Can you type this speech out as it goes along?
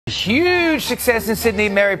Huge success in Sydney.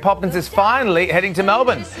 Mary Poppins is finally heading to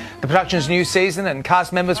Melbourne. The production's new season and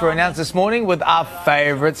cast members were announced this morning, with our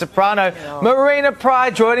favourite soprano, Marina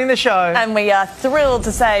Prior, joining the show. And we are thrilled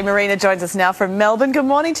to say Marina joins us now from Melbourne. Good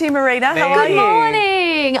morning to you, Marina. How are you? Good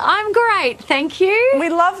morning. I'm great, thank you. We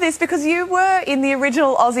love this because you were in the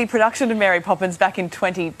original Aussie production of Mary Poppins back in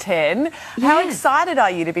 2010. How excited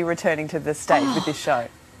are you to be returning to the stage with this show?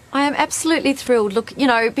 I am absolutely thrilled. Look, you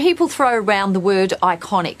know, people throw around the word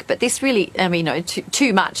iconic, but this really, I mean,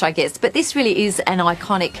 too much, I guess, but this really is an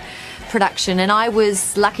iconic production. And I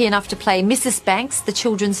was lucky enough to play Mrs. Banks, the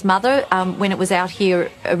children's mother, when it was out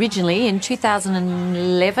here originally in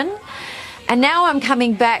 2011. And now I'm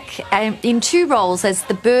coming back in two roles as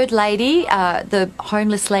the bird lady, the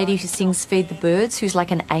homeless lady who sings Feed the Birds, who's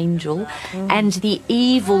like an angel, and the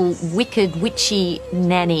evil, wicked, witchy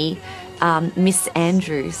nanny, Miss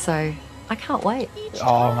Andrew. So I can't wait.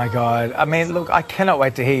 Oh my God. I mean, look, I cannot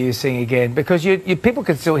wait to hear you sing again, because you people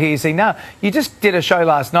can still hear you sing now. You just did a show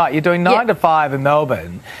last night. You're doing 9 to 5 in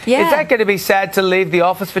Melbourne. Yeah. Is that going to be sad to leave the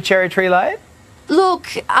office for Cherry Tree Lane? Look,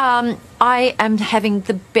 I am having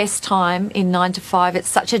the best time in 9 to 5. It's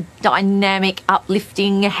such a dynamic,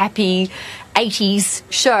 uplifting, happy 80s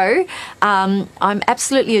show. I'm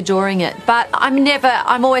absolutely adoring it. But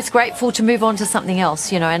I'm always grateful to move on to something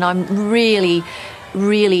else, you know, and I'm really,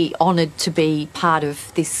 really honoured to be part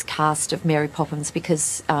of this cast of Mary Poppins,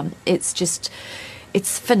 because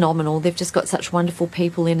it's phenomenal. They've just got such wonderful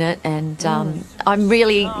people in it, and I'm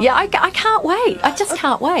really, I can't wait. I just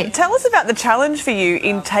can't wait. Tell us about the challenge for you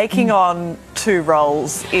in taking on 2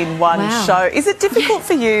 roles in one show. Is it difficult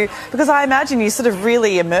for you? Because I imagine you sort of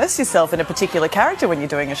really immerse yourself in a particular character when you're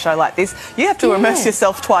doing a show like this. You have to immerse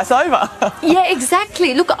yourself twice over. Yeah,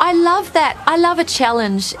 exactly. Look, I love that. I love a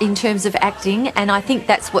challenge in terms of acting, and I think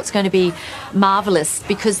that's what's going to be marvellous,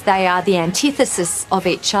 because they are the antithesis of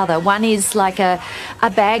each other. One is like a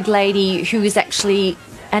bag lady who is actually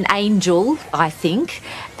an angel, I think,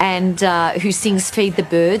 and who sings Feed the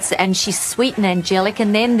Birds, and she's sweet and angelic.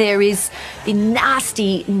 And then there is the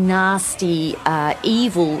nasty, nasty,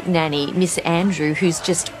 evil nanny, Miss Andrew, who's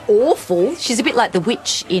just awful. She's a bit like the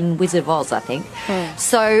witch in Wizard of Oz, I think.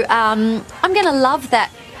 So I'm going to love that.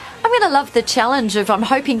 I'm going to love the challenge of, I'm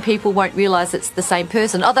hoping people won't realise it's the same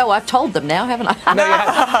person, although I've told them now, haven't I? No, you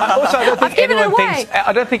haven't. Also, I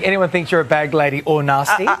don't think anyone thinks you're a bag lady or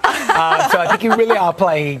nasty. So I think you really are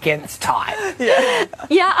playing against type.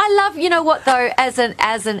 Yeah, I love, you know what though, as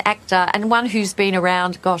an actor, and one who's been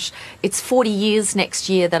around, gosh, it's 40 years next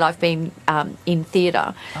year that I've been in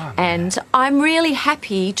theatre, and I'm really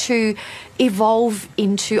happy to evolve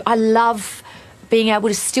into, I love being able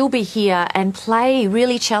to still be here and play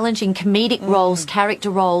really challenging comedic roles, character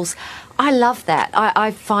roles. I love that.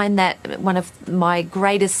 I find that one of my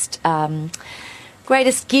greatest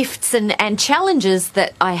gifts and challenges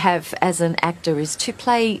that I have as an actor is to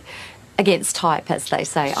play against type, as they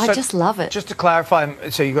say. I just love it. Just to clarify,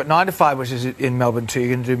 so you've got 9 to 5, which is in Melbourne too.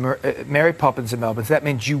 You're going to do Mary Poppins in Melbourne. So that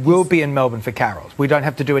means you will be in Melbourne for Carols. We don't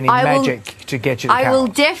have to do any magic to get you to Carols. I will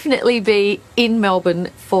definitely be in Melbourne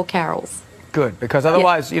for Carols. Good, because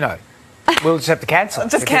otherwise, you know, we'll just have to cancel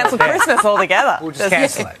it. Just cancel Christmas altogether. We'll just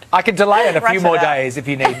cancel it. I can delay it a few more days if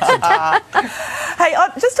you need some time. Hey,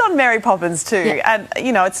 just on Mary Poppins too, and,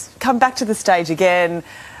 you know, it's come back to the stage again.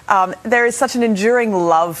 There is such an enduring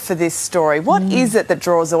love for this story. What is it that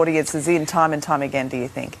draws audiences in time and time again, do you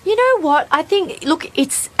think? You know what? I think, look,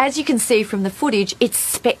 it's, as you can see from the footage, it's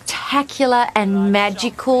spectacular and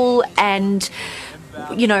magical, and,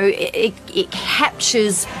 you know, it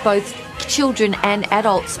captures both children and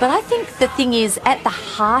adults. But I think the thing is, at the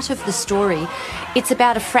heart of the story, it's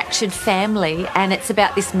about a fractured family, and it's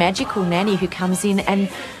about this magical nanny who comes in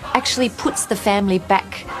and actually puts the family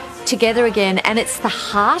back together again. And it's the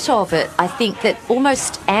heart of it, I think, that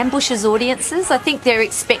almost ambushes audiences. I think they're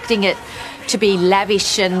expecting it to be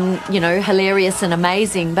lavish and, you know, hilarious and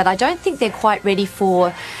amazing, but I don't think they're quite ready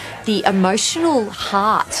for the emotional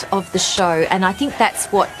heart of the show, and I think that's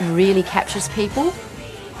what really captures people.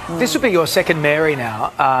 This will be your second Mary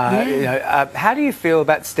now. You know, how do you feel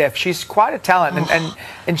about Steph? She's quite a talent,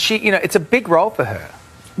 and she, you know, it's a big role for her.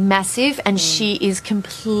 Massive, and she is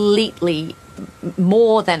completely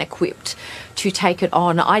more than equipped to take it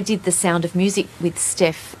on. I did The Sound of Music with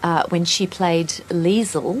Steph when she played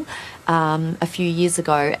Liesl a few years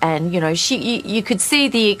ago, and, you know, you could see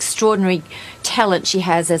the extraordinary talent she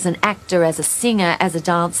has as an actor, as a singer, as a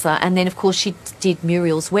dancer, and then of course she did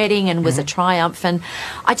Muriel's Wedding and was a triumph, and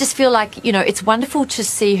I just feel like, you know, it's wonderful to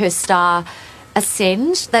see her star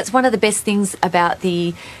ascend. That's one of the best things about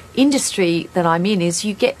the industry that I'm in, is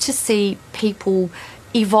you get to see people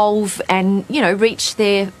evolve and, you know,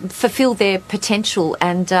 fulfill their potential.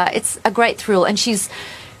 And it's a great thrill. And she's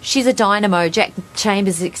a dynamo. Jack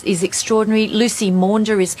Chambers is extraordinary. Lucy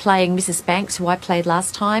Maunder is playing Mrs. Banks, who I played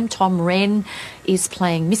last time. Tom Wren is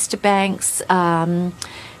playing Mr. Banks.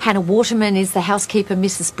 Hannah Waterman is the housekeeper,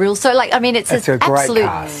 Mrs. Brill. So, like, I mean, it's an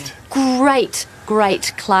absolute great,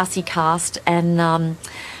 classy cast. And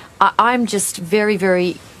I'm just very,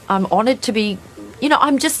 very, I'm honoured to be, you know,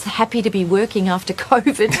 I'm just happy to be working after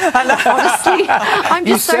COVID. Honestly, I'm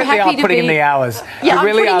just so happy to be. Putting in the hours. Yeah, you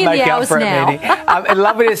really are making up for now. it, Mary.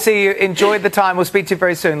 Lovely to see you. Enjoy the time. We'll speak to you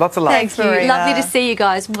very soon. Lots of love. Thank you. Marina. Lovely to see you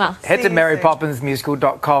guys. Mwah. Head to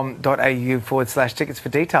marypoppinsmusical.com.au/tickets for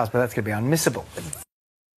details, but that's going to be unmissable.